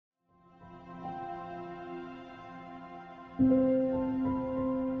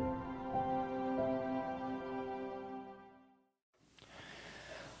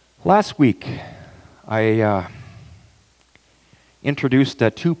Last week, I introduced a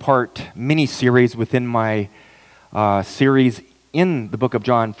two-part mini-series within my series in the book of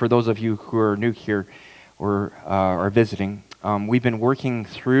John. For those of you who are new here or are visiting, we've been working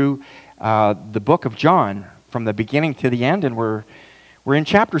through the book of John from the beginning to the end, and we're in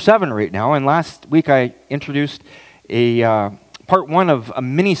chapter 7 right now. And last week, I introduced a part one of a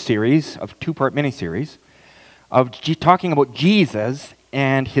mini-series, of two-part mini-series, of talking about Jesus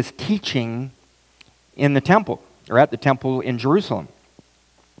and his teaching in the temple, or at the temple in Jerusalem.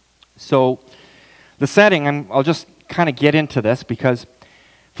 So, the setting, I'll just kind of get into this because,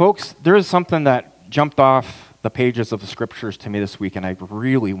 folks, there is something that jumped off the pages of the scriptures to me this week, and I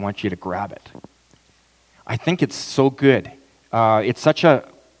really want you to grab it. I think it's so good. It's such a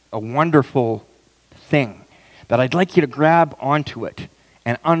wonderful thing that I'd like you to grab onto it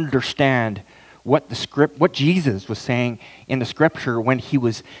and understand what Jesus was saying in the scripture when he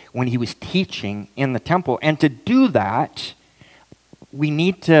was teaching in the temple. And to do that, we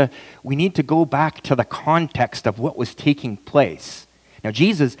need to go back to the context of what was taking place. Now,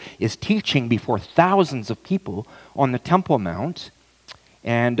 Jesus is teaching before thousands of people on the Temple Mount,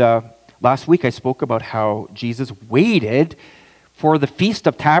 and last week I spoke about how Jesus waited for the Feast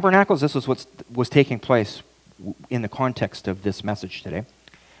of Tabernacles. This was what was taking place in the context of this message today.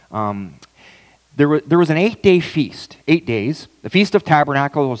 There was an 8-day feast, 8 days. The Feast of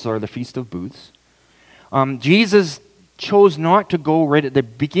Tabernacles, or the Feast of Booths. Jesus chose not to go right at the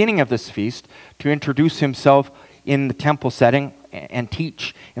beginning of this feast to introduce himself in the temple setting and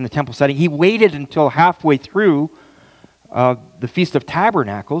teach in the temple setting. He waited until halfway through the Feast of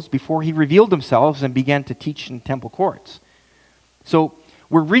Tabernacles before he revealed himself and began to teach in temple courts. So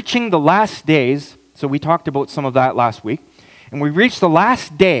we're reaching the last days. So we talked about some of that last week. And we reached the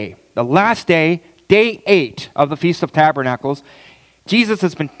last day, day 8 of the Feast of Tabernacles. Jesus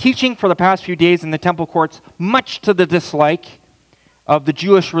has been teaching for the past few days in the temple courts, much to the dislike of the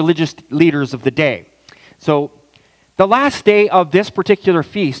Jewish religious leaders of the day. So the last day of this particular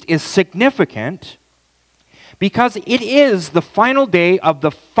feast is significant because it is the final day of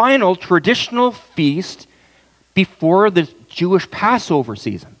the final traditional feast before the Jewish Passover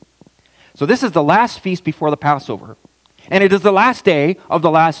season. So this is the last feast before the Passover. And it is the last day of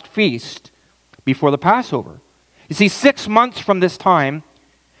the last feast before the Passover. You see, 6 months from this time,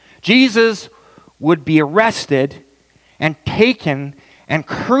 Jesus would be arrested and taken and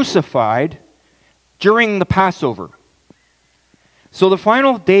crucified during the Passover. So the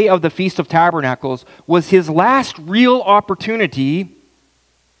final day of the Feast of Tabernacles was his last real opportunity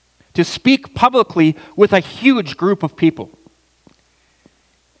to speak publicly with a huge group of people.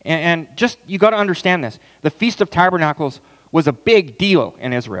 And just, you got to understand this. The Feast of Tabernacles was a big deal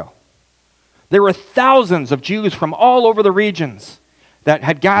in Israel. There were thousands of Jews from all over the regions that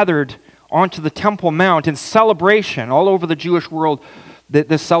had gathered onto the Temple Mount in celebration. All over the Jewish world,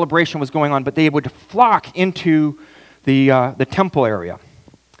 this celebration was going on, but they would flock into the temple area.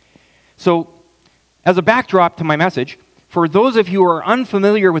 So, as a backdrop to my message, for those of you who are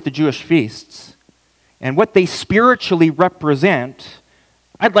unfamiliar with the Jewish feasts and what they spiritually represent,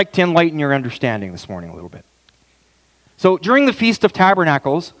 I'd like to enlighten your understanding this morning a little bit. So during the Feast of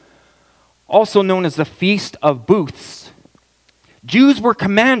Tabernacles, also known as the Feast of Booths, Jews were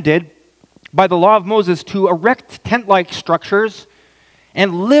commanded by the law of Moses to erect tent-like structures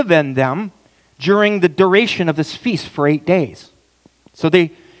and live in them during the duration of this feast for 8 days. So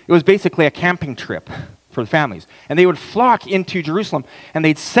it was basically a camping trip for the families. And they would flock into Jerusalem, and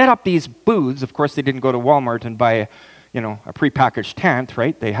they'd set up these booths. Of course, they didn't go to Walmart and buy a prepackaged tent,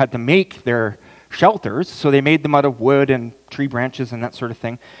 right? They had to make their shelters, so they made them out of wood and tree branches and that sort of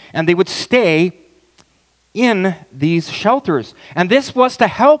thing. And they would stay in these shelters. And this was to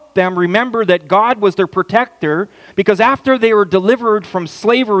help them remember that God was their protector, because after they were delivered from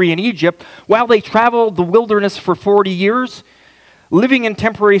slavery in Egypt, while they traveled the wilderness for 40 years, living in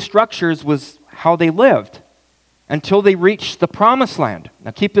temporary structures was how they lived until they reached the Promised Land.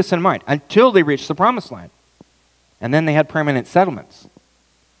 Now keep this in mind, until they reached the Promised Land. And then they had permanent settlements.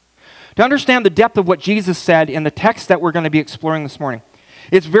 To understand the depth of what Jesus said in the text that we're going to be exploring this morning,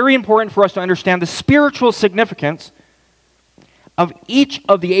 it's very important for us to understand the spiritual significance of each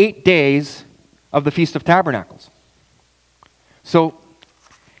of the 8 days of the Feast of Tabernacles. So,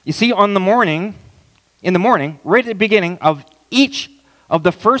 you see, in the morning, right at the beginning of each of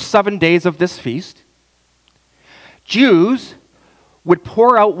the first 7 days of this feast, Jews would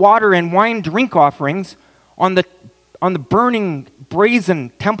pour out water and wine drink offerings on the burning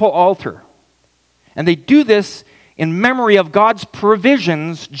brazen temple altar. And they do this in memory of God's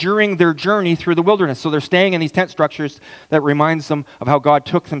provisions during their journey through the wilderness. So they're staying in these tent structures that reminds them of how God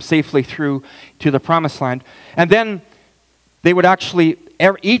took them safely through to the promised land. And then they would actually,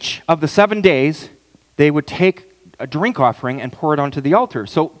 each of the 7 days, they would take a drink offering and pour it onto the altar.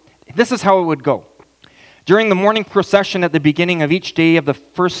 So this is how it would go. During the morning procession at the beginning of each day of the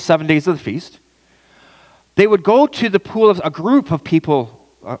first 7 days of the feast, they would go to the pool of a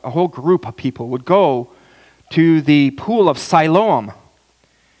whole group of people would go to the pool of Siloam,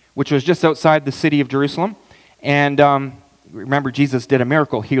 which was just outside the city of Jerusalem. And remember, Jesus did a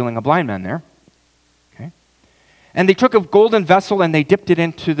miracle healing a blind man there. Okay, and they took a golden vessel and they dipped it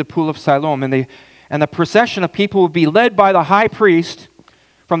into the pool of Siloam. And the procession of people would be led by the high priest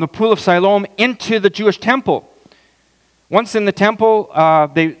from the pool of Siloam into the Jewish temple. Once in the temple,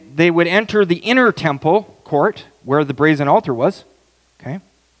 they would enter the inner temple court where the brazen altar was. Okay,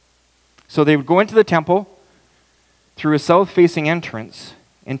 so they would go into the temple through a south-facing entrance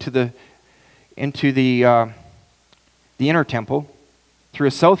into the inner temple, through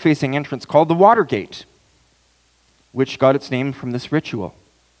a south-facing entrance called the Water Gate, which got its name from this ritual.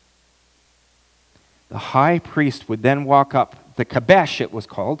 The high priest would then walk up the kabesh, it was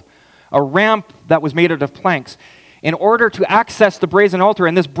called, a ramp that was made out of planks, in order to access the brazen altar.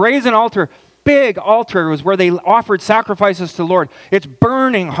 And this brazen altar, big altar, was where they offered sacrifices to the Lord. It's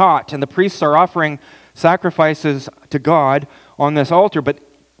burning hot, and the priests are offering sacrifices to God on this altar. But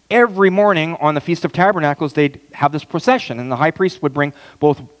every morning on the Feast of Tabernacles, they'd have this procession, and the high priest would bring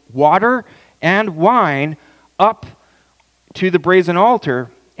both water and wine up to the brazen altar.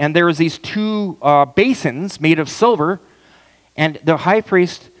 And there was these two basins made of silver, and the high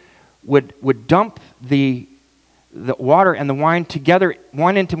priest would dump the water and the wine together,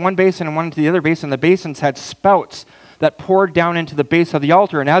 one into one basin and one into the other basin. The basins had spouts that poured down into the base of the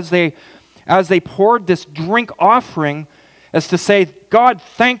altar. And as they poured this drink offering, as to say, God,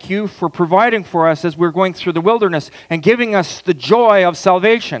 thank you for providing for us as we're going through the wilderness and giving us the joy of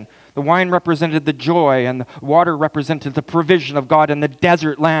salvation. The wine represented the joy, and the water represented the provision of God in the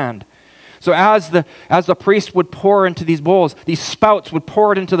desert land. So as the priest would pour into these bowls, these spouts would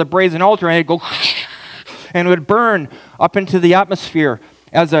pour it into the brazen altar, and it'd go and it would burn up into the atmosphere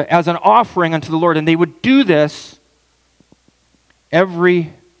as an offering unto the Lord. And they would do this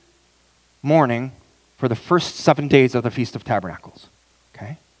every morning for the first 7 days of the Feast of Tabernacles.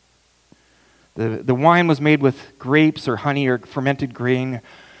 Okay? The wine was made with grapes or honey or fermented grain.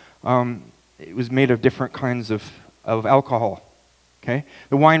 It was made of different kinds of alcohol. Okay?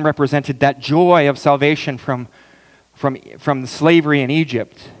 The wine represented that joy of salvation from the slavery in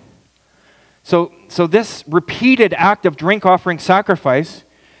Egypt. So this repeated act of drink offering sacrifice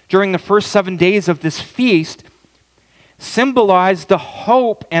during the first 7 days of this feast symbolized the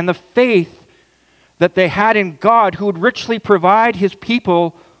hope and the faith that they had in God, who would richly provide his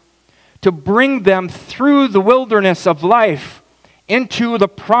people to bring them through the wilderness of life into the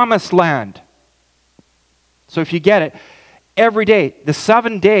promised land. So if you get it, every day, the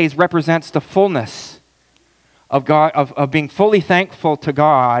 7 days represents the fullness of God, of being fully thankful to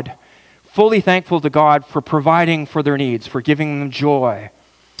God for providing for their needs, for giving them joy.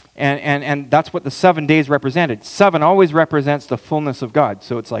 And that's what the 7 days represented. 7 always represents the fullness of God.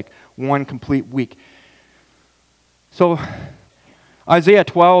 So it's like one complete week. So Isaiah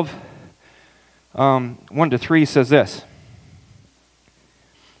 12, 1-3 says this.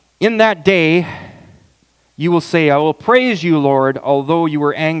 In that day you will say, I will praise you, Lord, although you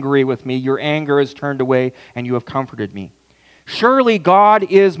were angry with me. Your anger is turned away, and you have comforted me. Surely God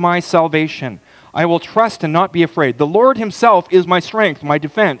is my salvation. I will trust and not be afraid. The Lord himself is my strength, my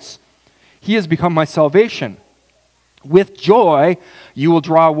defense. He has become my salvation. With joy, you will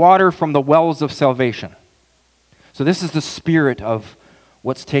draw water from the wells of salvation. So this is the spirit of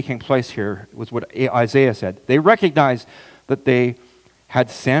what's taking place here, was what Isaiah said. They recognized that they had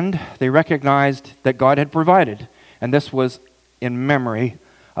sinned. They recognized that God had provided. And this was in memory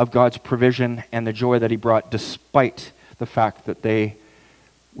of God's provision and the joy that he brought, despite the fact that they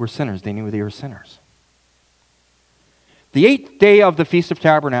were sinners. They knew they were sinners. The 8th day of the Feast of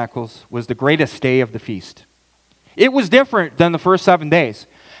Tabernacles was the greatest day of the feast. It was different than the first 7 days.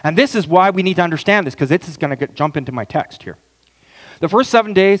 And this is why we need to understand this, because this is going to jump into my text here. The first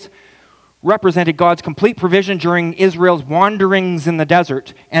 7 days represented God's complete provision during Israel's wanderings in the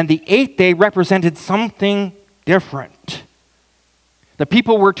desert, and the 8th day represented something different. The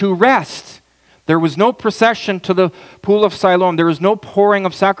people were to rest. There was no procession to the pool of Siloam. There was no pouring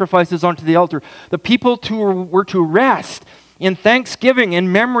of sacrifices onto the altar. The people were to rest in thanksgiving,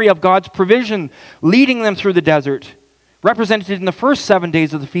 in memory of God's provision, leading them through the desert represented in the first 7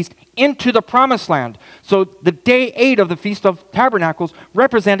 days of the feast, into the promised land. So the day 8 of the Feast of Tabernacles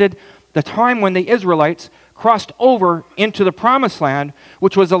represented the time when the Israelites crossed over into the promised land,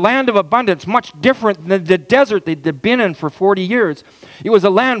 which was a land of abundance, much different than the desert they'd been in for 40 years. It was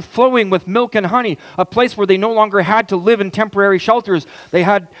a land flowing with milk and honey, a place where they no longer had to live in temporary shelters. They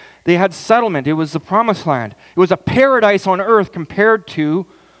had settlement. It was the promised land. It was a paradise on earth compared to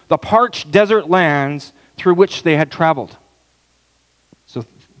the parched desert lands through which they had traveled. So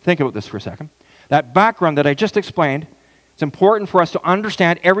think about this for a second. That background that I just explained, it's important for us to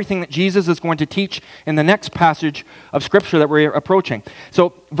understand everything that Jesus is going to teach in the next passage of Scripture that we're approaching.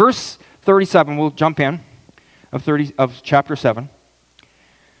 So verse 37, we'll jump in, of chapter 7.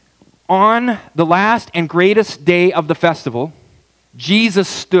 On the last and greatest day of the festival, Jesus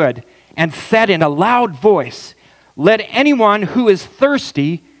stood and said in a loud voice, "Let anyone who is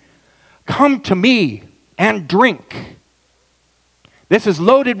thirsty come to me and drink." This is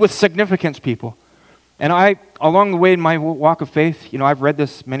loaded with significance, people. And along the way in my walk of faith, I've read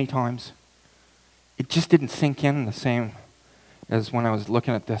this many times. It just didn't sink in the same as when I was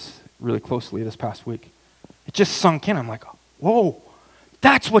looking at this really closely this past week. It just sunk in. I'm like, whoa,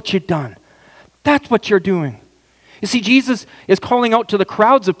 that's what you've done. That's what you're doing. You see, Jesus is calling out to the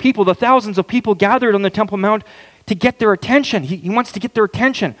crowds of people, the thousands of people gathered on the Temple Mount, to get their attention. He wants to get their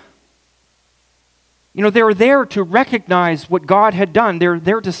attention. They were there to recognize what God had done. They're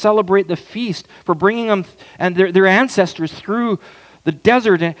there to celebrate the feast for bringing them and their ancestors through the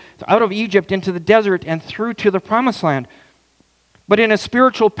desert, out of Egypt into the desert and through to the promised land. But in a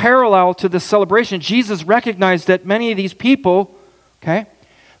spiritual parallel to this celebration, Jesus recognized that many of these people, the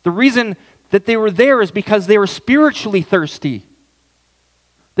reason that they were there is because they were spiritually thirsty.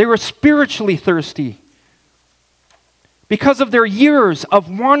 They were spiritually thirsty. Because of their years of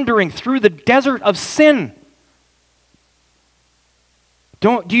wandering through the desert of sin.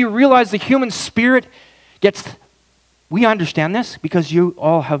 Do you realize the human spirit we understand this because you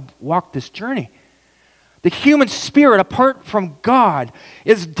all have walked this journey. The human spirit, apart from God,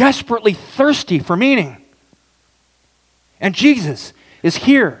 is desperately thirsty for meaning. And Jesus is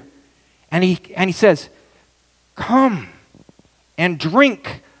here, and he says, "Come and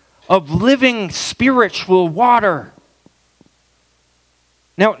drink of living spiritual water."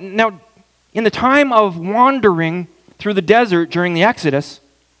 Now, in the time of wandering through the desert during the Exodus,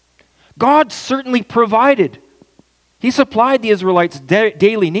 God certainly provided. He supplied the Israelites'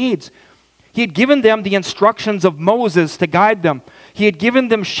 daily needs. He had given them the instructions of Moses to guide them. He had given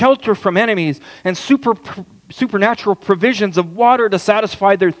them shelter from enemies and supernatural provisions of water to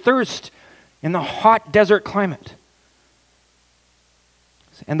satisfy their thirst in the hot desert climate.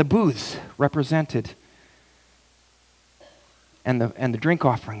 And the booths represented and the drink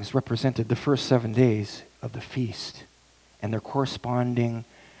offerings represented the first 7 days of the feast and this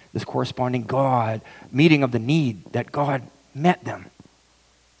corresponding God, meeting of the need that God met them.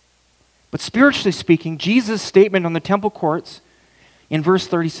 But spiritually speaking, Jesus' statement on the temple courts in verse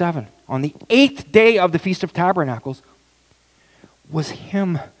 37, on the 8th day of the Feast of Tabernacles, was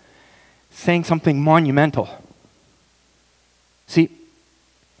him saying something monumental. See,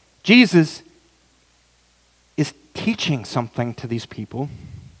 Jesus is teaching something to these people.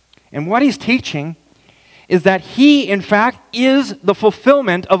 And what he's teaching is that he, in fact, is the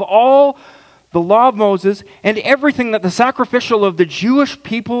fulfillment of all the law of Moses and everything that the sacrificial of the Jewish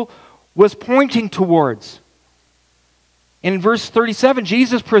people was pointing towards. In verse 37,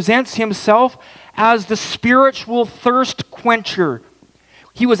 Jesus presents himself as the spiritual thirst quencher.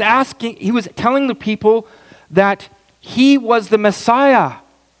 He was telling the people that he was the Messiah,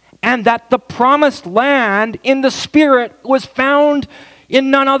 and that the promised land in the Spirit was found in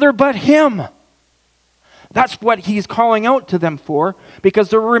none other but him. That's what he's calling out to them for, because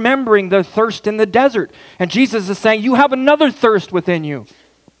they're remembering the thirst in the desert. And Jesus is saying, you have another thirst within you.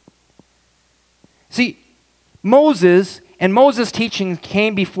 See, Moses and Moses' teaching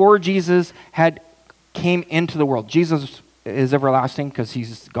came before Jesus came into the world. Jesus is everlasting because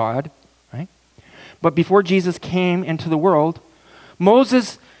he's God, right? But before Jesus came into the world,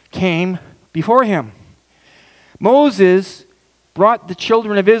 Moses came before him. Moses brought the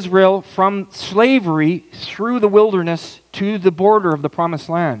children of Israel from slavery through the wilderness to the border of the promised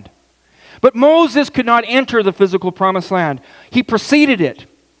land. But Moses could not enter the physical promised land. He preceded it.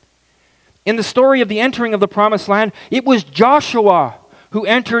 In the story of the entering of the promised land, it was Joshua who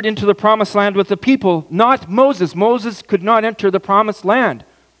entered into the promised land with the people, not Moses. Moses could not enter the promised land.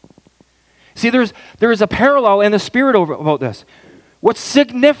 See, there is a parallel in the Spirit about this. What's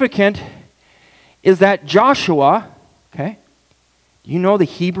significant is that Joshua, you know the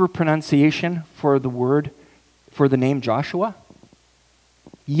Hebrew pronunciation for the word for the name Joshua?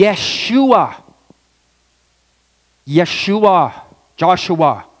 Yeshua. Yeshua.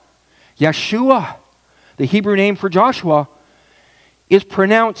 Joshua. Yeshua. The Hebrew name for Joshua is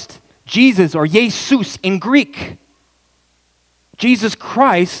pronounced Jesus or Jesus in Greek. Jesus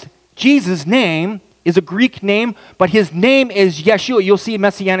Christ, Jesus' name is a Greek name, but his name is Yeshua. You'll see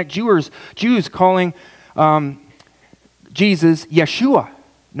Messianic Jews calling Jesus Yeshua,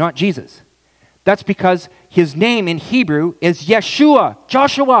 not Jesus. That's because his name in Hebrew is Yeshua,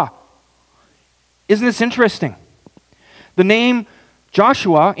 Joshua. Isn't this interesting? The name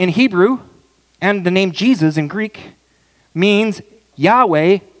Joshua in Hebrew and the name Jesus in Greek means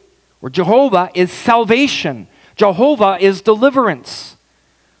Yahweh or Jehovah is salvation. Jehovah is deliverance.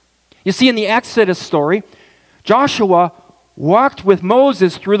 You see, in the Exodus story, Joshua walked with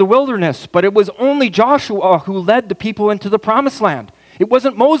Moses through the wilderness, but it was only Joshua who led the people into the promised land. It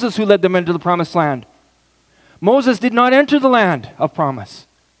wasn't Moses who led them into the promised land. Moses did not enter the land of promise.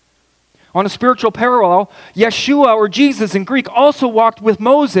 On a spiritual parallel, Yeshua or Jesus in Greek also walked with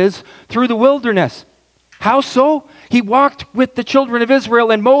Moses through the wilderness. How so? He walked with the children of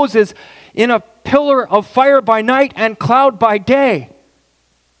Israel and Moses in a pillar of fire by night and cloud by day.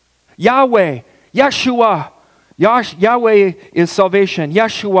 Yahweh, Yeshua, Yahweh is salvation.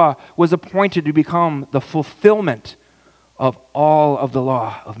 Yeshua was appointed to become the fulfillment of all of the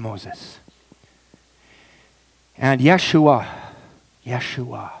law of Moses. And Yeshua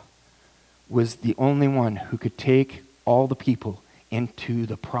was the only one who could take all the people into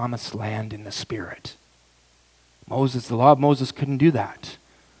the promised land in the Spirit. Moses, the law of Moses couldn't do that.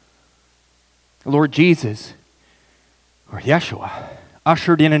 The Lord Jesus, or Yeshua,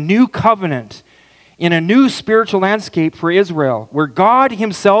 ushered in a new covenant, in a new spiritual landscape for Israel, where God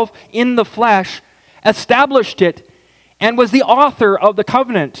himself in the flesh established it and was the author of the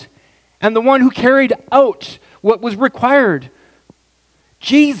covenant and the one who carried out what was required.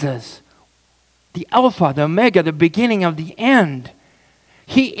 Jesus, the Alpha, the Omega, the beginning of the end.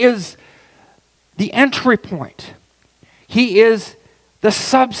 He is the entry point. He is the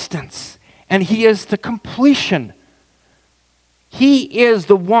substance, and he is the completion. He is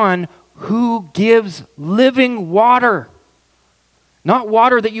the one who gives living water. Not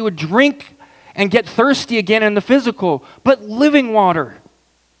water that you would drink and get thirsty again in the physical, but living water.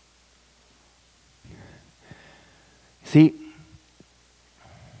 See,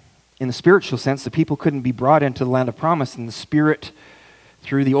 in the spiritual sense, the people couldn't be brought into the land of promise in the Spirit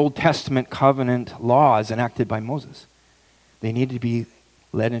through the Old Testament covenant laws enacted by Moses. They needed to be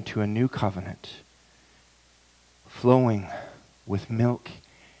led into a new covenant, flowing with milk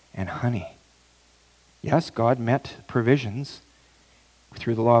and honey. Yes, God met provisions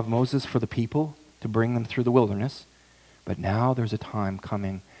through the law of Moses for the people to bring them through the wilderness, but now there's a time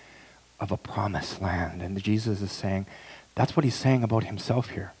coming of a promised land, and Jesus is saying, that's what he's saying about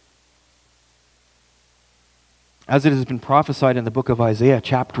himself here. As it has been prophesied in the book of Isaiah,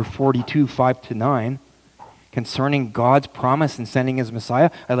 chapter 42, 5-9, concerning God's promise in sending his Messiah,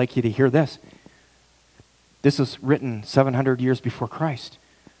 I'd like you to hear this. This was written 700 years before Christ.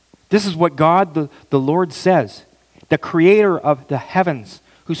 This is what God, the Lord, says, the creator of the heavens,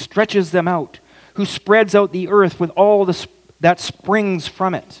 who stretches them out, who spreads out the earth with all that springs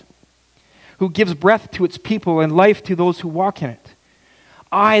from it, who gives breath to its people and life to those who walk in it.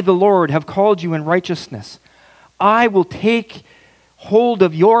 I, the Lord, have called you in righteousness. I will take hold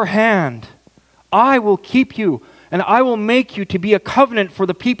of your hand. I will keep you, and I will make you to be a covenant for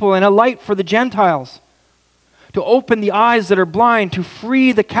the people and a light for the Gentiles, to open the eyes that are blind, to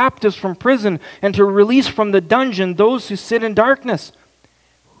free the captives from prison, and to release from the dungeon those who sit in darkness.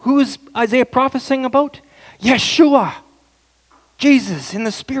 Who is Isaiah prophesying about? Yeshua, Jesus in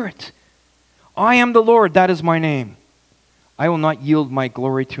the Spirit. I am the Lord, that is my name. I will not yield my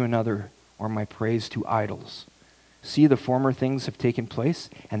glory to another or my praise to idols. See, the former things have taken place,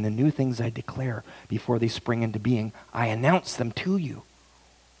 and the new things I declare before they spring into being. I announce them to you.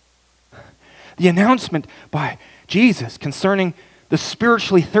 The announcement by Jesus concerning the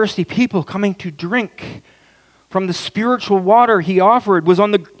spiritually thirsty people coming to drink from the spiritual water he offered was on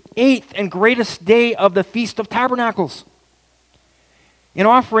the 8th and greatest day of the Feast of Tabernacles. In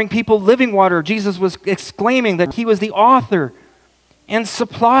offering people living water, Jesus was exclaiming that he was the author and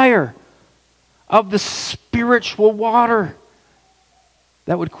supplier of the spiritual water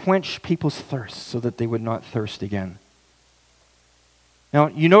that would quench people's thirst so that they would not thirst again. Now,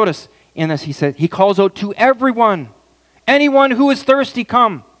 you notice in this, he said, he calls out to everyone, anyone who is thirsty,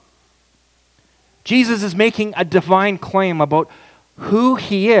 come. Jesus is making a divine claim about who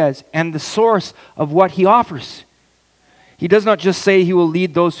he is and the source of what he offers. He does not just say he will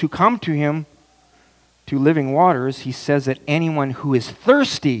lead those who come to him to living waters, he says that anyone who is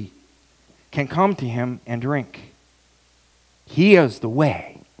thirsty can come to him and drink. He is the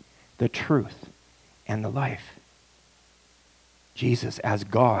way, the truth, and the life. Jesus, as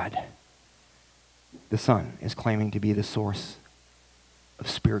God, the Son, is claiming to be the source of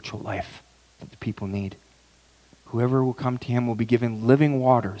spiritual life that the people need. Whoever will come to him will be given living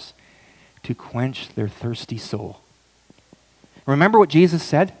waters to quench their thirsty soul. Remember what Jesus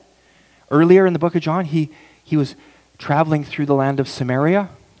said earlier in the book of John? He was traveling through the land of Samaria,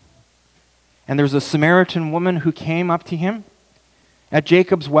 and there was a Samaritan woman who came up to him at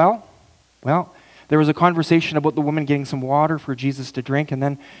Jacob's well. Well, there was a conversation about the woman getting some water for Jesus to drink, and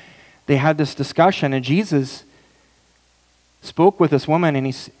then they had this discussion, and Jesus spoke with this woman, and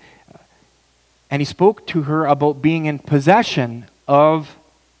he spoke to her about being in possession of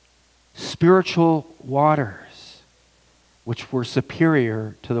spiritual waters, which were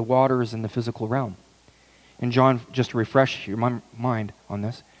superior to the waters in the physical realm. In John, just to refresh your mind on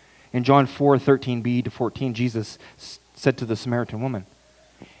this, in John 4:13b to 14, Jesus said to the Samaritan woman,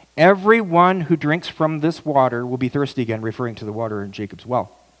 "Everyone who drinks from this water will be thirsty again," referring to the water in Jacob's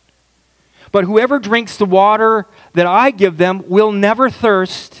well. "But whoever drinks the water that I give them will never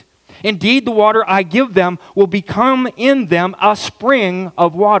thirst. Indeed, the water I give them will become in them a spring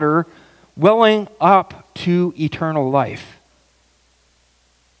of water welling up to eternal life."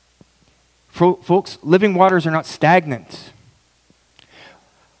 Folks, living waters are not stagnant.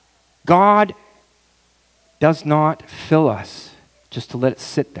 God does not fill us just to let it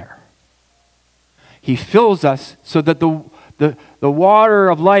sit there. He fills us so that the water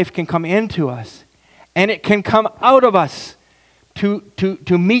of life can come into us, and it can come out of us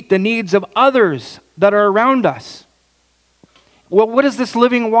to meet the needs of others that are around us. Well, what is this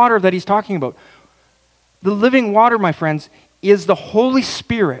living water that he's talking about? The living water, my friends, is the Holy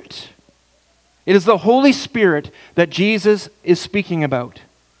Spirit. It is the Holy Spirit that Jesus is speaking about.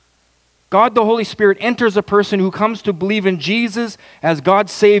 God, the Holy Spirit, enters a person who comes to believe in Jesus as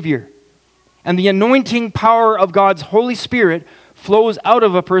God's Savior. And the anointing power of God's Holy Spirit flows out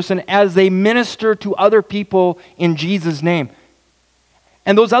of a person as they minister to other people in Jesus' name.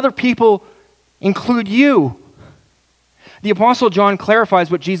 And those other people include you. The Apostle John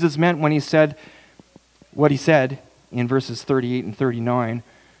clarifies what Jesus meant when he said what he said in verses 38 and 39.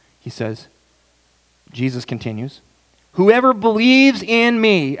 He says, Jesus continues, "Whoever believes in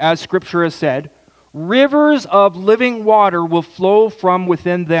me, as Scripture has said, rivers of living water will flow from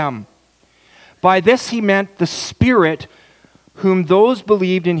within them." By this he meant the Spirit whom those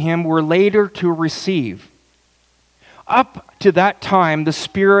believed in him were later to receive. Up to that time, the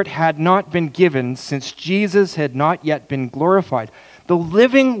Spirit had not been given since Jesus had not yet been glorified. The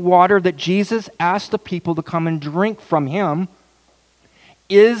living water that Jesus asked the people to come and drink from him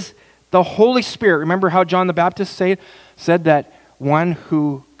is the Holy Spirit. Remember how John the Baptist said that one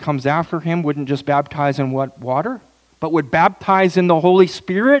who comes after him wouldn't just baptize in what water, but would baptize in the Holy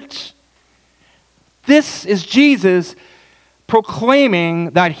Spirit? This is Jesus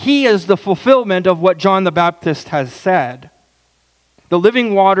proclaiming that he is the fulfillment of what John the Baptist has said. The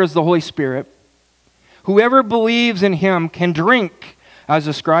living water is the Holy Spirit. Whoever believes in him can drink, as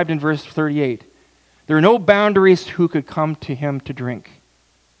described in verse 38. There are no boundaries who could come to him to drink.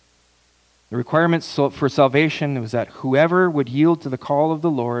 The requirements for salvation was that whoever would yield to the call of the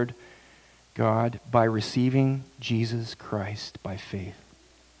Lord God by receiving Jesus Christ by faith.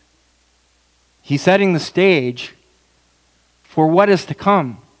 He's setting the stage for what is to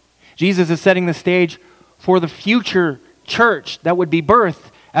come. Jesus is setting the stage for the future church that would be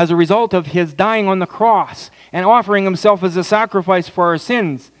birthed as a result of his dying on the cross and offering himself as a sacrifice for our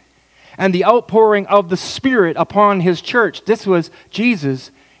sins and the outpouring of the Spirit upon his church. This was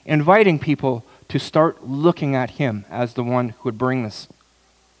Jesus inviting people to start looking at him as the one who would bring this.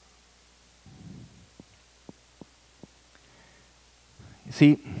 You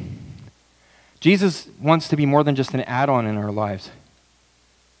see, Jesus wants to be more than just an add-on in our lives.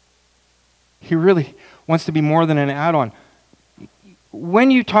 He really wants to be more than an add-on. When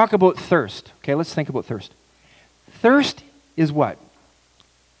you talk about thirst, okay, let's think about thirst. Thirst is what?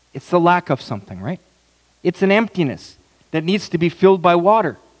 It's the lack of something, right? It's an emptiness that needs to be filled by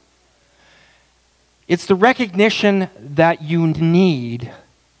water. It's the recognition that you need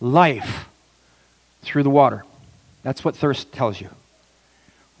life through the water. That's what thirst tells you.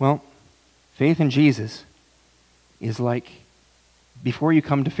 Well, faith in Jesus is like, before you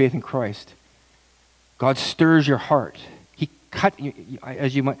come to faith in Christ, God stirs your heart.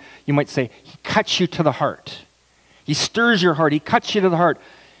 As you might say, he cuts you to the heart. He stirs your heart. He cuts you to the heart.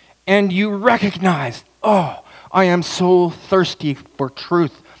 And you recognize, oh, I am so thirsty for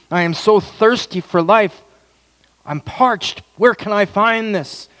truth. I am so thirsty for life. I'm parched. Where can I find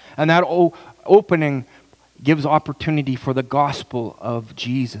this? And that opening gives opportunity for the gospel of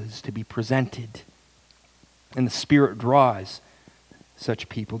Jesus to be presented. And the Spirit draws such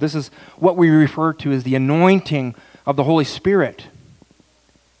people. This is what we refer to as the anointing of the Holy Spirit.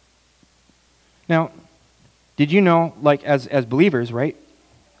 Now, did you know, like as believers, right,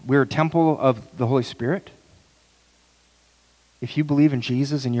 we're a temple of the Holy Spirit? If you believe in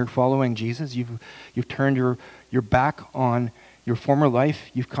Jesus and you're following Jesus, you've turned your back on your former life,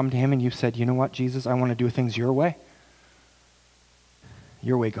 you've come to Him and you've said, you know what, Jesus, I want to do things your way.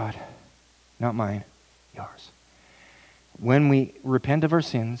 Your way, God. Not mine, yours. When we repent of our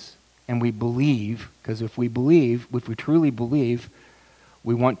sins and we believe, because if we truly believe,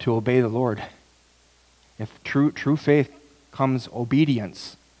 we want to obey the Lord. If true faith comes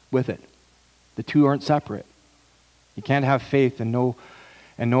obedience with it. The two aren't separate. You can't have faith and no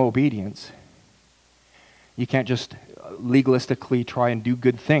obedience. You can't just legalistically try and do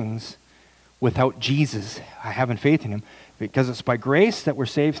good things without Jesus having faith in Him, because it's by grace that we're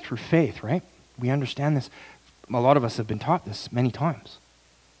saved through faith, right? We understand this. A lot of us have been taught this many times.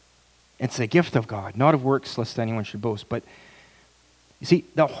 It's a gift of God, not of works, lest anyone should boast. But you see,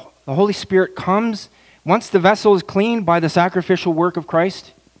 the Holy Spirit comes once the vessel is cleaned by the sacrificial work of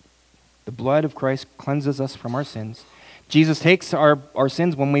Christ. The blood of Christ cleanses us from our sins. Jesus takes our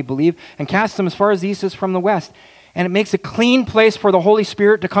sins when we believe and casts them as far as the east is from the west. And it makes a clean place for the Holy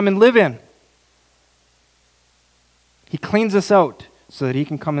Spirit to come and live in. He cleans us out so that He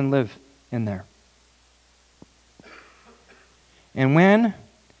can come and live in there. And when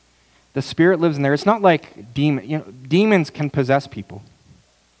the Spirit lives in there, it's not like demons can possess people.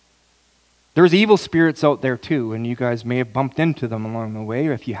 There's evil spirits out there too, and you guys may have bumped into them along the way,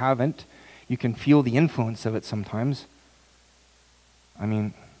 or if you haven't, you can feel the influence of it sometimes. I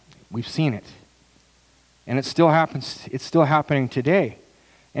mean, we've seen it. And it still happens. It's still happening today.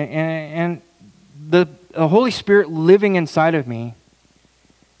 And the Holy Spirit living inside of me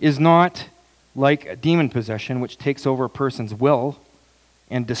is not like a demon possession, which takes over a person's will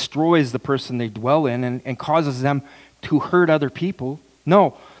and destroys the person they dwell in and causes them to hurt other people.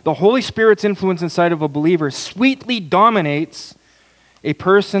 No, the Holy Spirit's influence inside of a believer sweetly dominates a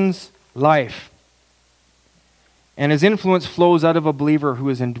person's life. And His influence flows out of a believer who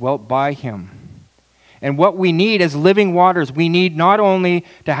is indwelt by Him. And what we need as living waters, we need not only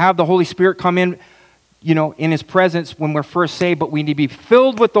to have the Holy Spirit come in, in His presence when we're first saved, but we need to be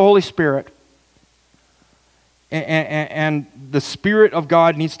filled with the Holy Spirit. And the Spirit of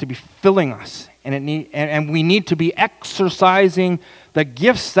God needs to be filling us. And we need to be exercising the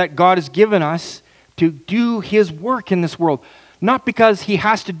gifts that God has given us to do His work in this world. Not because He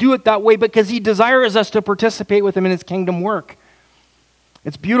has to do it that way, but because He desires us to participate with Him in His kingdom work.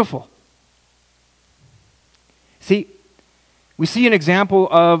 It's beautiful. See, we see an example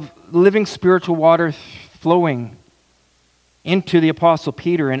of living spiritual water flowing into the Apostle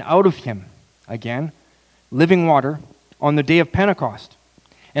Peter and out of him again. Living water on the day of Pentecost.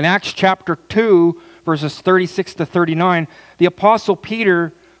 In Acts chapter 2, verses 36 to 39, the Apostle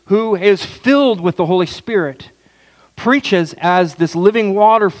Peter, who is filled with the Holy Spirit, preaches as this living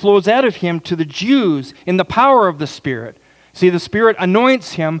water flows out of him to the Jews in the power of the Spirit. See, the Spirit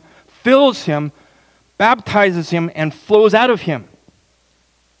anoints him, fills him, baptizes him, and flows out of him.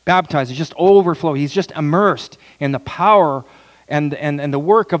 Baptizes, just overflow. He's just immersed in the power and the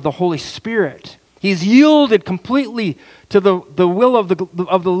work of the Holy Spirit. He's yielded completely to the will of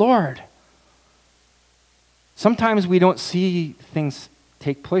the Lord. Sometimes we don't see things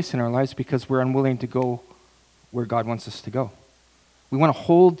take place in our lives because we're unwilling to go where God wants us to go. We want to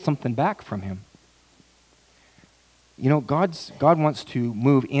hold something back from Him. God wants to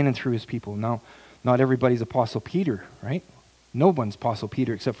move in and through His people. Now, not everybody's Apostle Peter, right? No one's Apostle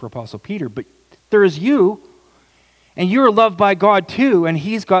Peter except for Apostle Peter, but there is you. And you're loved by God too, and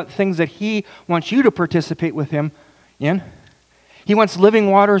He's got things that He wants you to participate with Him in. He wants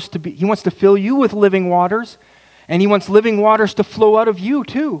living waters He wants to fill you with living waters, and He wants living waters to flow out of you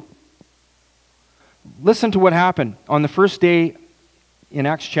too. Listen to what happened on the first day in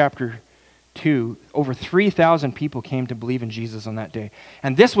Acts chapter 2. Over 3,000 people came to believe in Jesus on that day.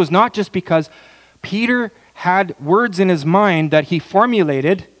 And this was not just because Peter had words in his mind that he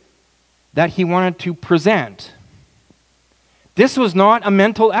formulated that he wanted to present. This was not a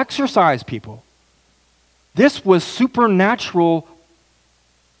mental exercise, people. This was supernaturally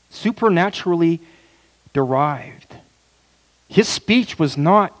derived. His speech was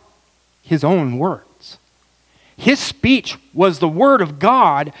not his own words. His speech was the word of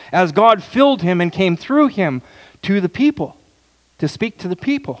God as God filled him and came through him to the people to speak to the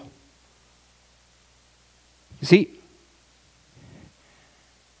people. You see,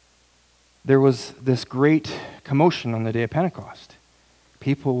 there was this great commotion on the day of Pentecost.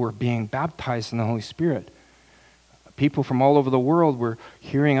 People were being baptized in the Holy Spirit. People from all over the world were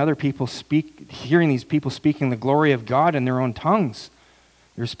hearing these people speaking the glory of God in their own tongues.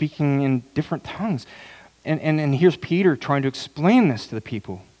 They're speaking in different tongues. And here's Peter trying to explain this to the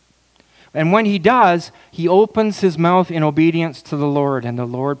people. And when he does, he opens his mouth in obedience to the Lord, and the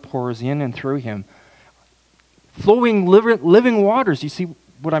Lord pours in and through him flowing living waters. You see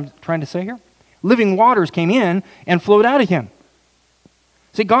what I'm trying to say here? Living waters came in and flowed out of him.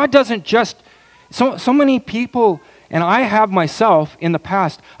 See, God doesn't just... So many people, and I have myself in the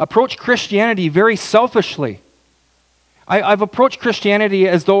past, approach Christianity very selfishly. I've approached Christianity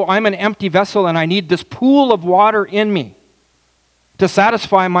as though I'm an empty vessel and I need this pool of water in me to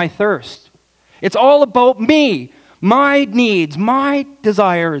satisfy my thirst. It's all about me, my needs, my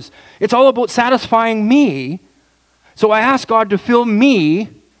desires. It's all about satisfying me. So I ask God to fill me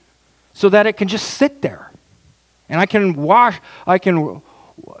so that it can just sit there. And I can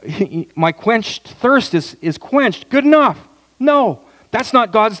my quenched thirst is quenched. Good enough. No, that's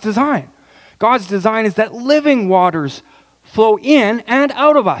not God's design. God's design is that living waters flow in and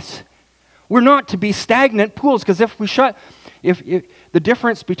out of us. We're not to be stagnant pools, because if the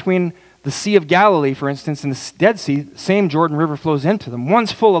difference between the Sea of Galilee, for instance, and the Dead Sea, same Jordan River flows into them.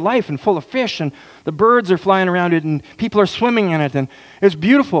 One's full of life and full of fish, and the birds are flying around it, and people are swimming in it, and it's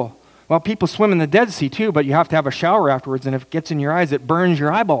beautiful. Well, people swim in the Dead Sea too, but you have to have a shower afterwards, and if it gets in your eyes, it burns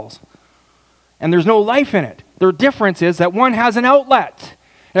your eyeballs. And there's no life in it. The difference is that one has an outlet.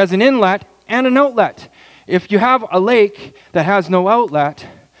 It has an inlet and an outlet. If you have a lake that has no outlet,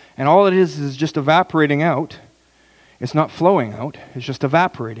 and all it is just evaporating out, it's not flowing out, it's just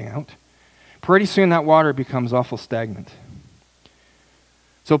evaporating out, pretty soon that water becomes awful stagnant.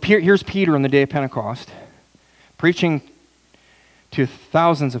 So here's Peter on the day of Pentecost, preaching to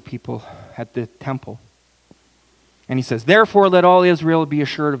thousands of people at the temple. And he says, "Therefore let all Israel be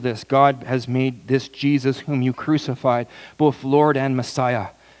assured of this. God has made this Jesus whom you crucified, both Lord and Messiah."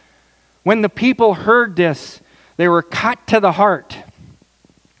 When the people heard this, they were cut to the heart.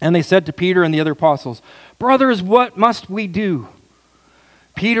 And they said to Peter and the other apostles, "Brothers, what must we do?"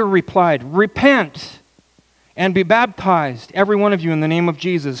 Peter replied, "Repent and be baptized, every one of you, in the name of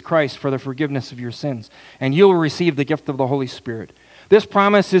Jesus Christ for the forgiveness of your sins, and you will receive the gift of the Holy Spirit. This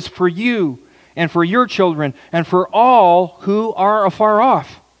promise is for you and for your children and for all who are afar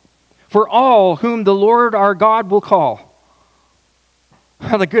off, for all whom the Lord our God will call."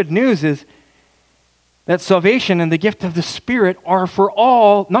 Well, the good news is that salvation and the gift of the Spirit are for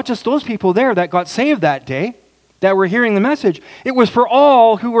all, not just those people there that got saved that day, that were hearing the message. It was for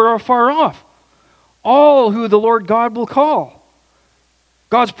all who were afar off, all who the Lord God will call.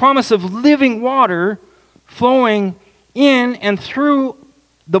 God's promise of living water flowing in and through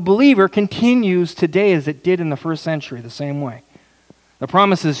the believer continues today as it did in the first century, the same way. The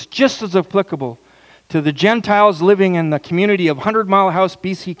promise is just as applicable to the Gentiles living in the community of 100 Mile House,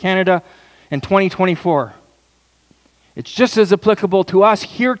 BC, Canada in 2024. It's just as applicable to us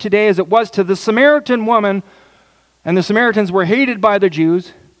here today as it was to the Samaritan woman, and the Samaritans were hated by the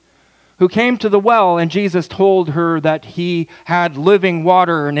Jews, who came to the well, and Jesus told her that he had living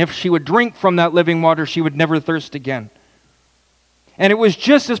water, and if she would drink from that living water, she would never thirst again. And it was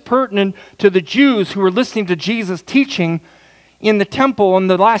just as pertinent to the Jews who were listening to Jesus teaching in the temple on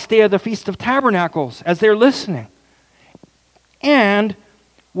the last day of the Feast of Tabernacles as they're listening. And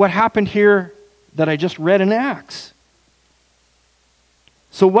what happened here that I just read in Acts.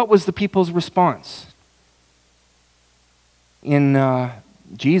 So what was the people's response in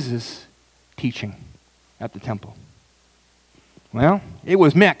Jesus' teaching at the temple? Well, it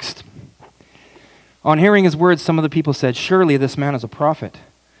was mixed. On hearing his words, some of the people said, "Surely this man is a prophet."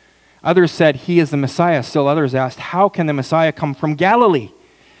 Others said, "He is the Messiah." Still others asked, "How can the Messiah come from Galilee?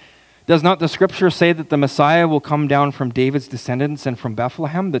 Does not the scripture say that the Messiah will come down from David's descendants and from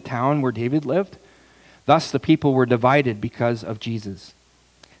Bethlehem, the town where David lived?" Thus the people were divided because of Jesus.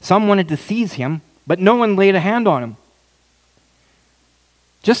 Some wanted to seize him, but no one laid a hand on him.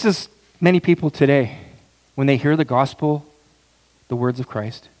 Just as many people today, when they hear the gospel, the words of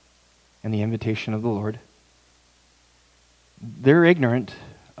Christ, and the invitation of the Lord, they're ignorant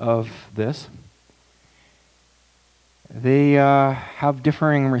of this. They have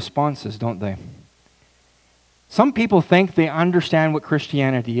differing responses, don't they? Some people think they understand what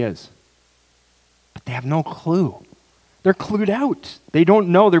Christianity is, but they have no clue. They're clued out. They don't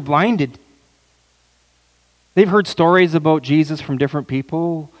know. They're blinded. They've heard stories about Jesus from different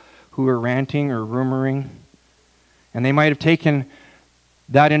people who are ranting or rumoring. And they might have taken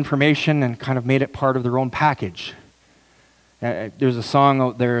that information and kind of made it part of their own package. There's a song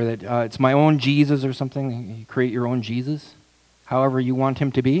out there that it's my own Jesus or something. You create your own Jesus, however you want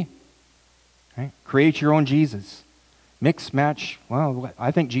him to be. Right? Create your own Jesus. Mix, match. Well,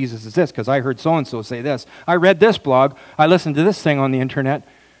 I think Jesus is this because I heard so-and-so say this. I read this blog. I listened to this thing on the internet.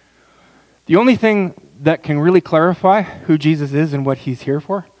 The only thing that can really clarify who Jesus is and what he's here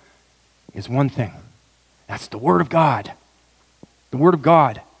for is one thing. That's the Word of God. The Word of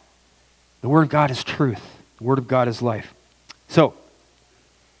God. The Word of God is truth. The Word of God is life. So,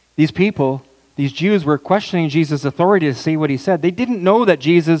 these people, these Jews were questioning Jesus' authority to say what he said. They didn't know that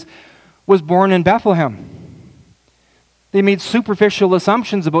Jesus was born in Bethlehem. They made superficial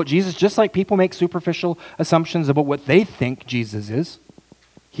assumptions about Jesus, just like people make superficial assumptions about what they think Jesus is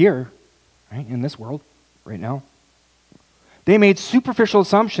here, right, in this world, right now. They made superficial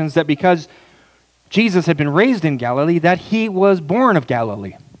assumptions that because Jesus had been raised in Galilee, that he was born of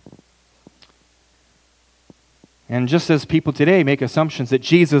Galilee. And just as people today make assumptions that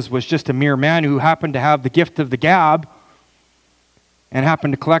Jesus was just a mere man who happened to have the gift of the gab and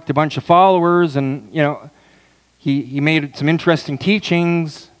happened to collect a bunch of followers and, he made some interesting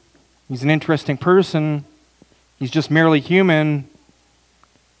teachings. He's an interesting person. He's just merely human.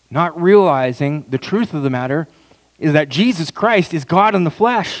 Not realizing the truth of the matter is that Jesus Christ is God in the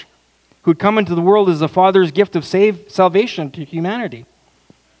flesh, who'd come into the world as the Father's gift of salvation to humanity.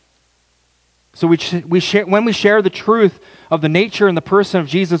 So when we share the truth of the nature and the person of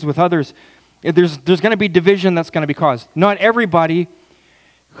Jesus with others, there's going to be division that's going to be caused. Not everybody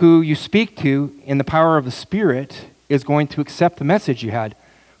who you speak to in the power of the Spirit is going to accept the message you had.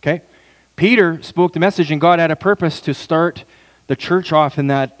 Okay? Peter spoke the message, and God had a purpose to start the church off in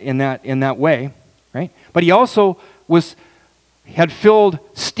that way, right? But he also had filled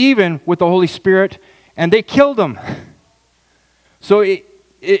Stephen with the Holy Spirit, and they killed him. So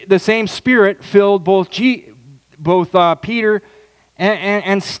the same Spirit filled both Peter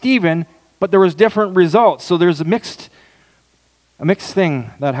and Stephen, but there was different results. So there's a mixed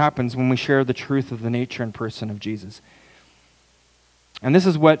thing that happens when we share the truth of the nature and person of Jesus. And this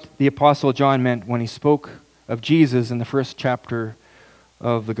is what the Apostle John meant when he spoke of Jesus in the first chapter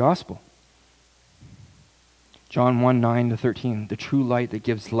of the Gospel. John 1:9-13, the true light that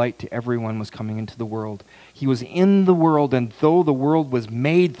gives light to everyone was coming into the world. He was in the world, and though the world was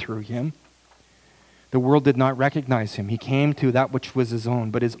made through him, the world did not recognize him. He came to that which was his own,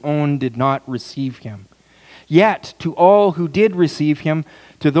 but his own did not receive him. Yet, to all who did receive him,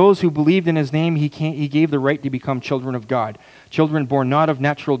 to those who believed in his name, he gave the right to become children of God. Children born not of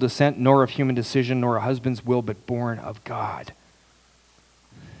natural descent, nor of human decision, nor a husband's will, but born of God.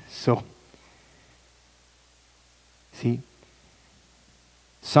 So, see,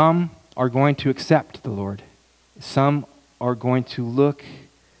 some are going to accept the Lord. Some are going to look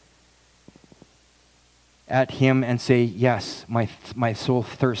at him and say, yes, my soul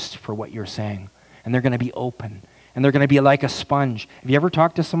thirsts for what you're saying. And they're going to be open. And they're going to be like a sponge. Have you ever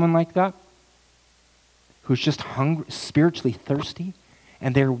talked to someone like that? Who's just hungry, spiritually thirsty,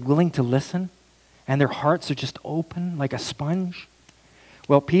 and they're willing to listen, and their hearts are just open like a sponge?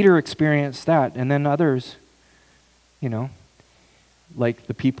 Well, Peter experienced that, and then others, like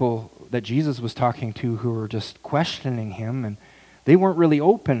the people that Jesus was talking to who were just questioning him, and they weren't really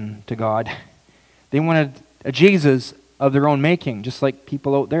open to God. They wanted a Jesus of their own making, just like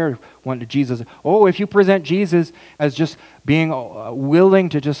people out there wanted Jesus. Oh, if you present Jesus as just being willing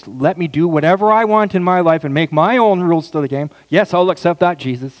to just let me do whatever I want in my life and make my own rules to the game, yes, I'll accept that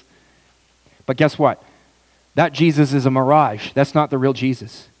Jesus. But guess what? That Jesus is a mirage. That's not the real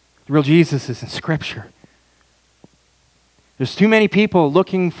Jesus. The real Jesus is in Scripture. There's too many people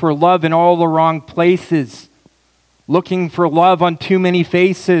looking for love in all the wrong places, looking for love on too many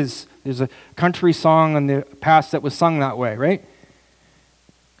faces. There's a country song in the past that was sung that way, right?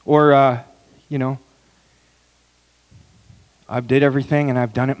 Or, I've did everything and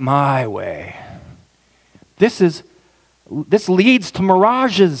I've done it my way. This leads to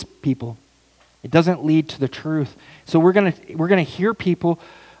mirages, people. It doesn't lead to the truth. So we're gonna hear people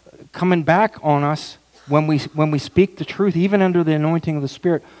coming back on us when we speak the truth, even under the anointing of the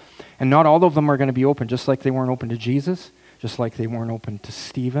Spirit. And not all of them are going to be open, just like they weren't open to Jesus, just like they weren't open to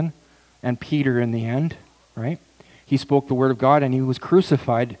Stephen and Peter in the end, right? He spoke the word of God and he was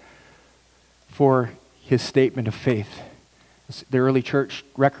crucified for his statement of faith. The early church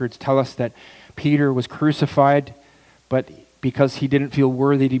records tell us that Peter was crucified, but because he didn't feel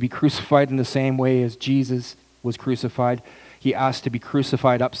worthy to be crucified in the same way as Jesus was crucified, he asked to be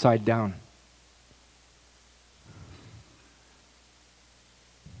crucified upside down.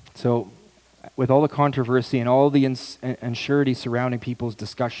 So with all the controversy and all the uncertainty surrounding people's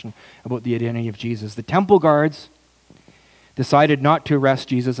discussion about the identity of Jesus, the temple guards decided not to arrest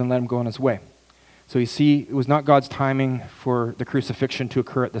Jesus and let him go on his way. So you see, it was not God's timing for the crucifixion to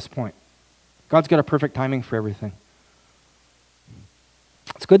occur at this point. God's got a perfect timing for everything.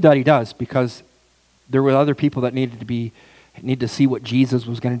 It's good that he does, because there were other people that need to see what Jesus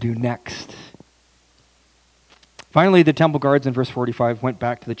was going to do next. Finally, the temple guards in verse 45 went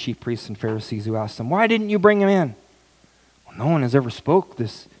back to the chief priests and Pharisees, who asked them, "Why didn't you bring him in?" "Well, no one has ever spoke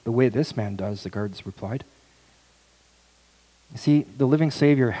the way this man does," the guards replied. You see, the living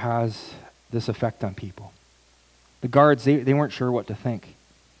Savior has this effect on people. The guards, they weren't sure what to think.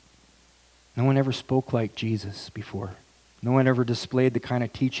 No one ever spoke like Jesus before. No one ever displayed the kind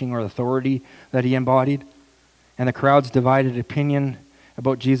of teaching or authority that he embodied. And the crowd's divided opinion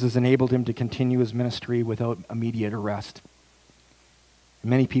about Jesus enabled him to continue his ministry without immediate arrest.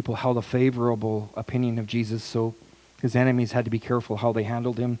 Many people held a favorable opinion of Jesus, so his enemies had to be careful how they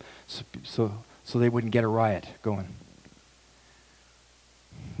handled him so they wouldn't get a riot going.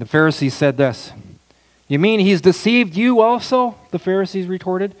 The Pharisees said this, "You mean he's deceived you also?" The Pharisees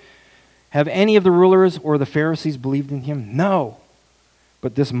retorted. "Have any of the rulers or the Pharisees believed in him?" "No.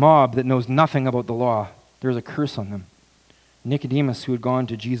 But this mob that knows nothing about the law, there's a curse on them." Nicodemus, who had gone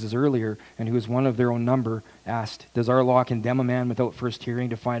to Jesus earlier and who was one of their own number, asked, "Does our law condemn a man without first hearing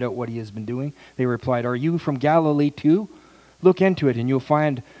to find out what he has been doing?" They replied, "Are you from Galilee too? Look into it and you'll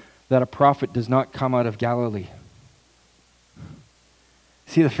find that a prophet does not come out of Galilee."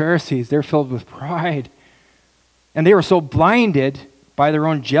 See, the Pharisees, they're filled with pride. And they were so blinded by their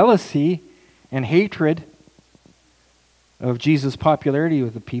own jealousy and hatred of Jesus' popularity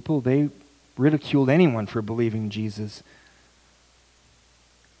with the people, they ridiculed anyone for believing Jesus.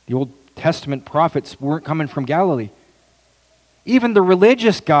 The Old Testament prophets weren't coming from Galilee. Even the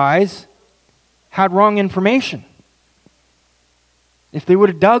religious guys had wrong information. If they would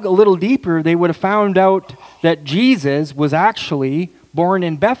have dug a little deeper, they would have found out that Jesus was actually born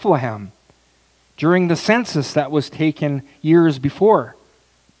in Bethlehem during the census that was taken years before.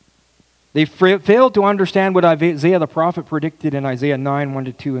 They failed to understand what Isaiah the prophet predicted in Isaiah 9,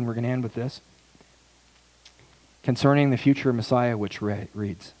 1-2, and we're going to end with this, concerning the future Messiah, which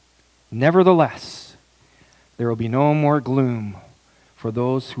reads, "Nevertheless, there will be no more gloom for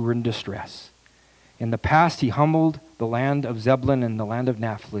those who are in distress. In the past he humbled the land of Zebulun and the land of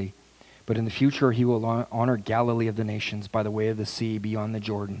Naphtali, but in the future he will honor Galilee of the nations by the way of the sea beyond the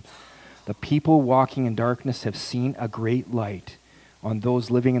Jordan. The people walking in darkness have seen a great light. On those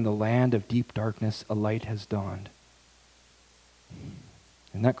living in the land of deep darkness, a light has dawned."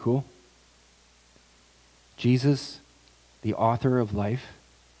 Isn't that cool? Jesus, the author of life,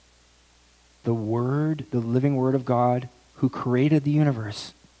 the Word, the living Word of God, who created the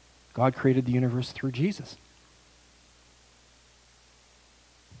universe. God created the universe through Jesus.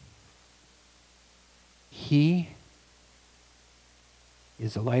 He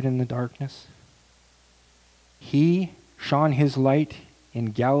is a light in the darkness. He shone his light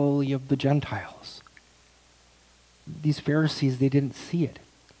in Galilee of the Gentiles. These Pharisees, they didn't see it.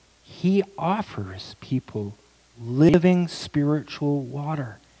 He offers people living spiritual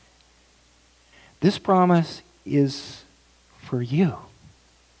water. This promise is for you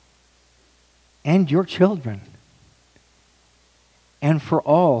and your children and for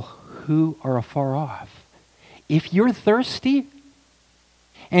all who are afar off. If you're thirsty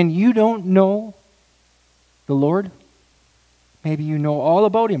and you don't know the Lord, maybe you know all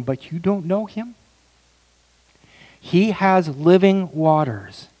about him, but you don't know him, he has living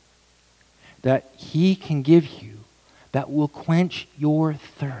waters that he can give you that will quench your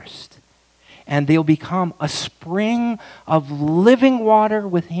thirst. And they'll become a spring of living water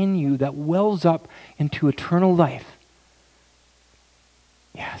within you that wells up into eternal life.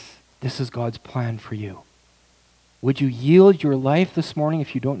 Yes, this is God's plan for you. Would you yield your life this morning,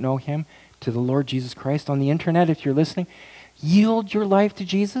 if you don't know him, to the Lord Jesus Christ? On the internet, if you're listening, yield your life to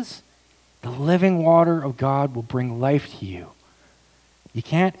Jesus. The living water of God will bring life to you. You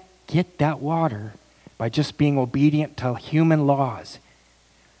can't get that water by just being obedient to human laws.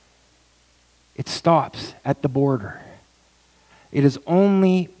 It stops at the border. It is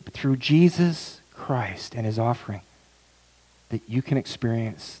only through Jesus Christ and his offering that you can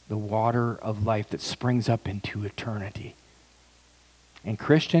experience the water of life that springs up into eternity. And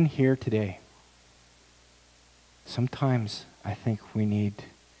Christian, here today, sometimes I think we need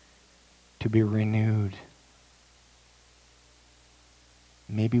to be renewed.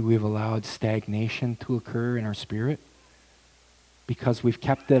 Maybe we've allowed stagnation to occur in our spirit because we've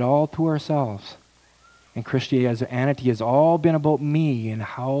kept it all to ourselves. And Christianity has all been about me and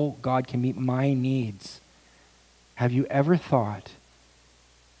how God can meet my needs. Have you ever thought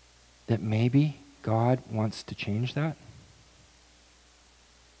that maybe God wants to change that?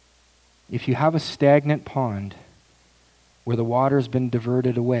 If you have a stagnant pond where the water's been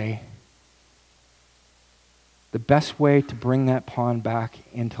diverted away, the best way to bring that pond back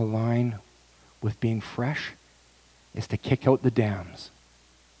into line with being fresh is to kick out the dams.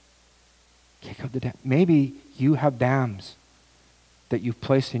 Kick out the dam. Maybe you have dams that you've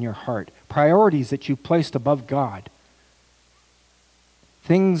placed in your heart, priorities that you've placed above God,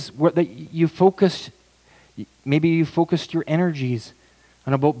 things that you focused, maybe you focused your energies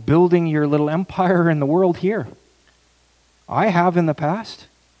on about building your little empire in the world here. I have in the past.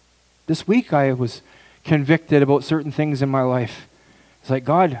 This week I was convicted about certain things in my life. It's like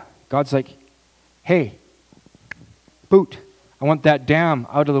God's like, hey, boot, I want that dam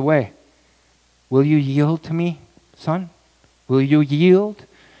out of the way. Will you yield to me, son? Will you yield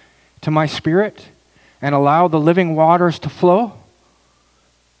to my spirit and allow the living waters to flow?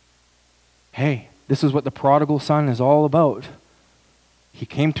 Hey, this is what the prodigal son is all about. He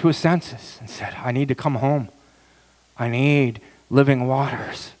came to his senses and said, I need to come home. I need living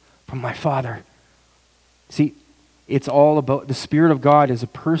waters from my Father. See, it's all about the Spirit of God is a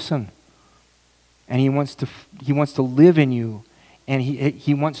person, and He wants to live in you, and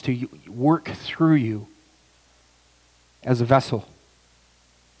He wants to work through you as a vessel.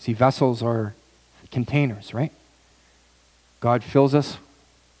 See, vessels are containers, right? God fills us,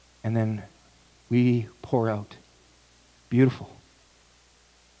 and then we pour out. Beautiful.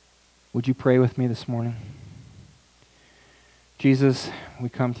 Would you pray with me this morning? Jesus, we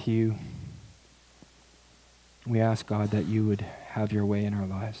come to you. We ask, God, that you would have your way in our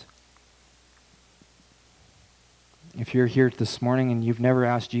lives. If you're here this morning and you've never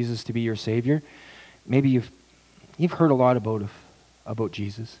asked Jesus to be your Savior, maybe you've heard a lot about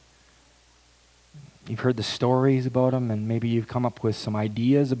Jesus. You've heard the stories about him, and maybe you've come up with some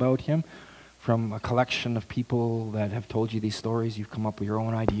ideas about him from a collection of people that have told you these stories. You've come up with your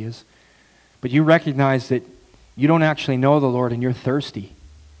own ideas. But you recognize that you don't actually know the Lord and you're thirsty.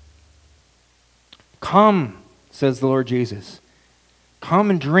 Come, says the Lord Jesus. Come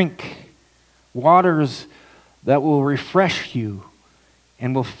and drink waters that will refresh you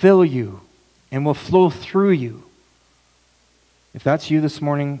and will fill you and will flow through you. If that's you this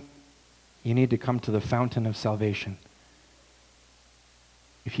morning, you need to come to the fountain of salvation.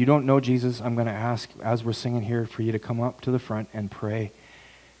 If you don't know Jesus, I'm going to ask, as we're singing here, for you to come up to the front and pray.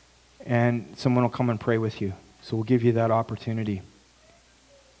 And someone will come and pray with you. So we'll give you that opportunity.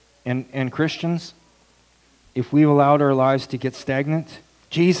 And Christians, if we've allowed our lives to get stagnant,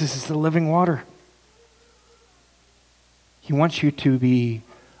 Jesus is the living water. He wants you to be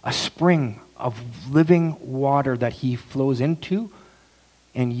a spring of living water that He flows into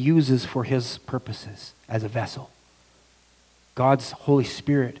and uses for His purposes as a vessel. God's Holy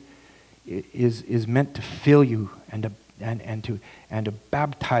Spirit is meant to fill you and to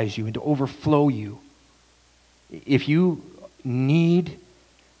baptize you and to overflow you. If you need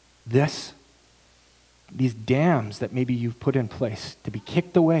these dams that maybe you've put in place to be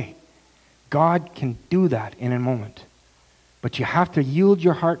kicked away, God can do that in a moment. But you have to yield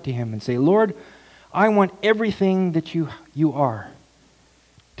your heart to Him and say, Lord, I want everything that you are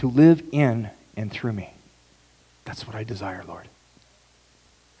to live in and through me. That's what I desire, Lord.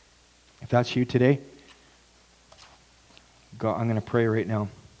 If that's you today, God, I'm going to pray right now.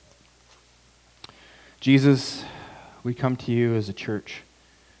 Jesus, we come to you as a church,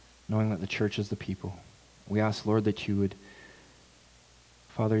 knowing that the church is the people. We ask, Lord, that you would,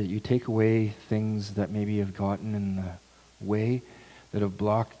 Father, that you take away things that maybe have gotten in the way, that have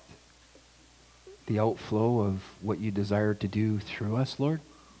blocked the outflow of what you desire to do through us, Lord.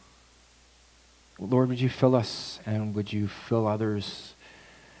 Lord, would you fill us and would you fill others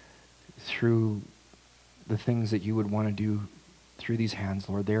through the things that you would want to do through these hands,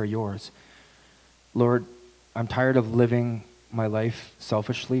 Lord. They are yours. Lord, I'm tired of living my life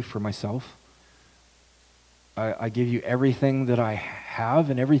selfishly for myself. I give you everything that I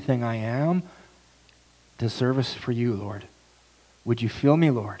have and everything I am to service for you, Lord. Would you fill me,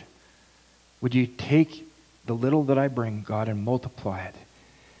 Lord? Would you take the little that I bring, God, and multiply it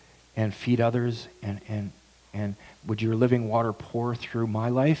and feed others, and would your living water pour through my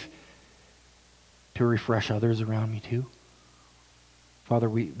life to refresh others around me too? Father,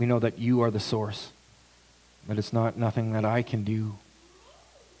 we know that you are the source, but it's nothing that I can do,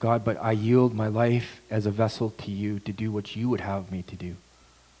 God, but I yield my life as a vessel to you to do what you would have me to do.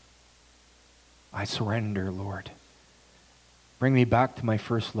 I surrender, Lord. Bring me back to my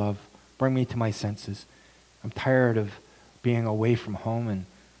first love. Bring me to my senses. I'm tired of being away from home and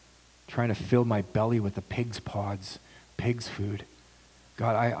trying to fill my belly with the pig's pods, pig's food.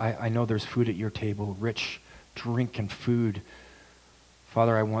 God, I know there's food at your table, rich drink and food.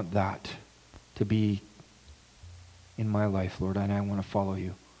 Father, I want that to be in my life, Lord, and I want to follow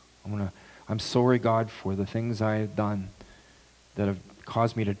you. I'm sorry, God, for the things I have done that have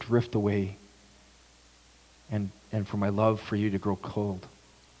caused me to drift away and for my love for you to grow cold.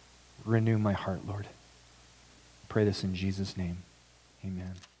 Renew my heart, Lord. I pray this in Jesus' name.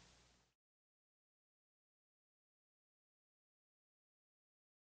 Amen.